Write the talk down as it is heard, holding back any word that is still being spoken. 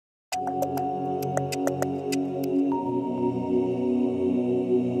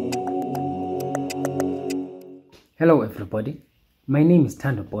Hello everybody, my name is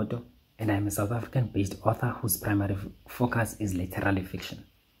Thando Poto and I am a South African-based author whose primary focus is literary fiction.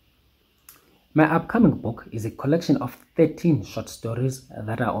 My upcoming book is a collection of 13 short stories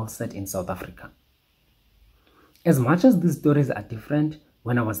that are all set in South Africa. As much as these stories are different,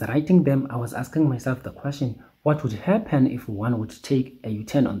 when I was writing them, I was asking myself the question, what would happen if one would take a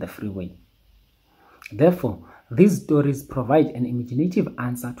U-turn on the freeway? Therefore, these stories provide an imaginative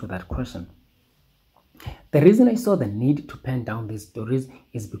answer to that question. The reason I saw the need to pen down these stories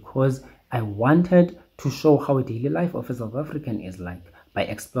is because I wanted to show how a daily life of a South African is like by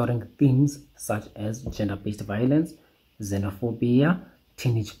exploring themes such as gender-based violence, xenophobia,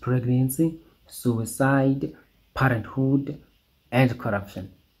 teenage pregnancy, suicide, parenthood, and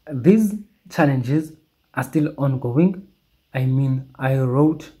corruption. These challenges are still ongoing. I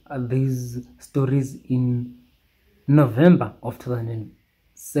wrote these stories in November of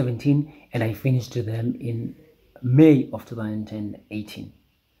 2017 and I finished them in May of 2018.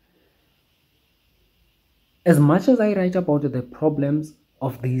 As much as I write about the problems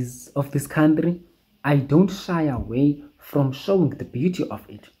of this country, I don't shy away from showing the beauty of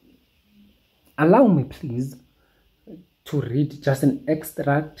it. Allow me please to read just an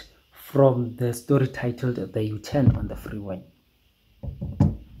extract from the story titled The U-Turn on the Freeway.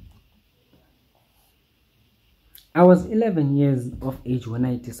 I was 11 years of age when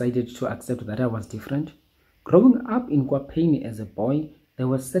I decided to accept that I was different. Growing up in Kwapeni as a boy, there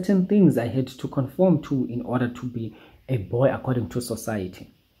were certain things I had to conform to in order to be a boy according to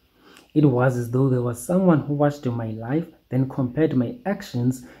society. It was as though there was someone who watched my life, then compared my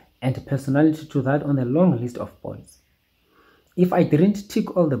actions and personality to that on the long list of boys. If I didn't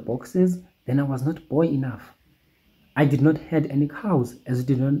tick all the boxes, then I was not boy enough. I did not have any cows as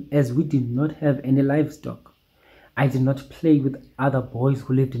we did not have any livestock. I did not play with other boys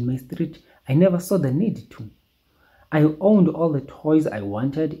who lived in my street. I never saw the need to. I owned all the toys I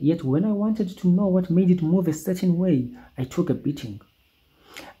wanted, yet when I wanted to know what made it move a certain way, I took a beating.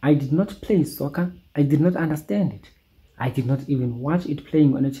 I did not play soccer. I did not understand it. I did not even watch it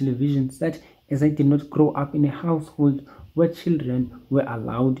playing on a television set, as I did not grow up in a household where children were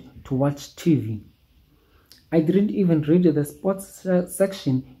allowed to watch TV. I didn't even read the sports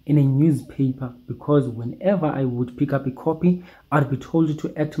section in a newspaper because whenever I would pick up a copy, I'd be told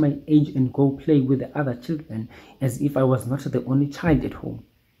to act my age and go play with the other children as if I was not the only child at home.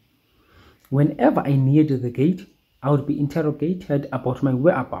 Whenever I neared the gate, I would be interrogated about my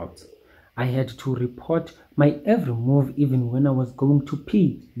whereabouts. I had to report my every move even when I was going to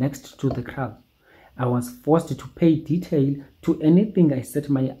pee next to the crowd. I was forced to pay detail to anything I set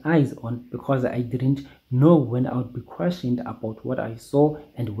my eyes on because I didn't know when I would be questioned about what I saw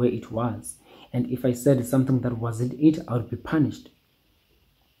and where it was. And if I said something that wasn't it, I would be punished.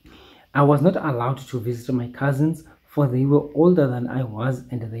 I was not allowed to visit my cousins for they were older than I was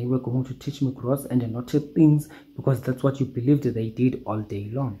and they were going to teach me gross and naughty things because that's what you believed they did all day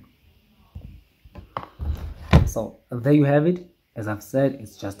long. So there you have it. As I've said,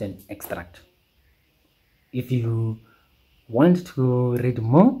 it's just an extract. If you want to read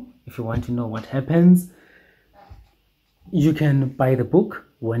more, if you want to know what happens, you can buy the book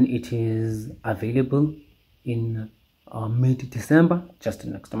when it is available in mid-December, just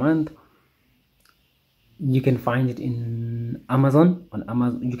next month. You can find it in Amazon,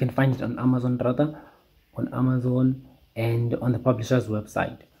 you can find it on Amazon and on the publisher's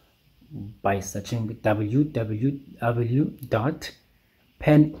website by searching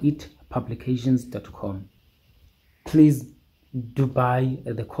www.penitpublications.com. Please do buy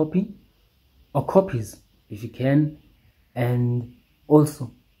the copy or copies if you can, and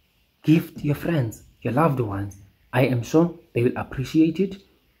also gift your friends, your loved ones. I am sure they will appreciate it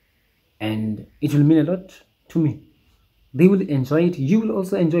and it will mean a lot to me. They will enjoy it. You will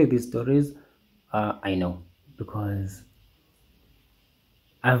also enjoy these stories. I know, because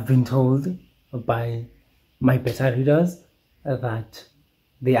I've been told by my beta readers that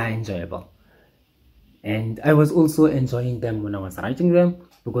they are enjoyable. And I was also enjoying them when I was writing them,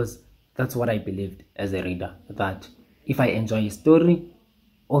 because that's what I believed as a reader, that if I enjoy a story,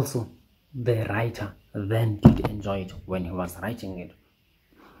 also the writer then did enjoy it when he was writing it.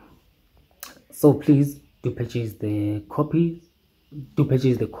 So please do purchase the copy,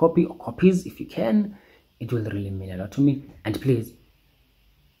 or copies if you can. It will really mean a lot to me. And please,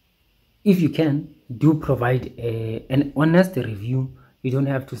 if you can, do provide an honest review. You don't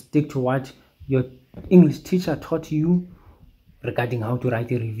have to stick to what your English teacher taught you regarding how to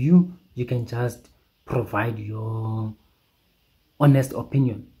write a review. You can just provide your honest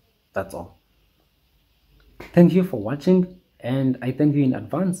opinion. That's all. Thank you for watching, and I thank you in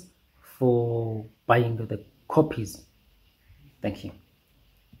advance for buying the copies. Thank you.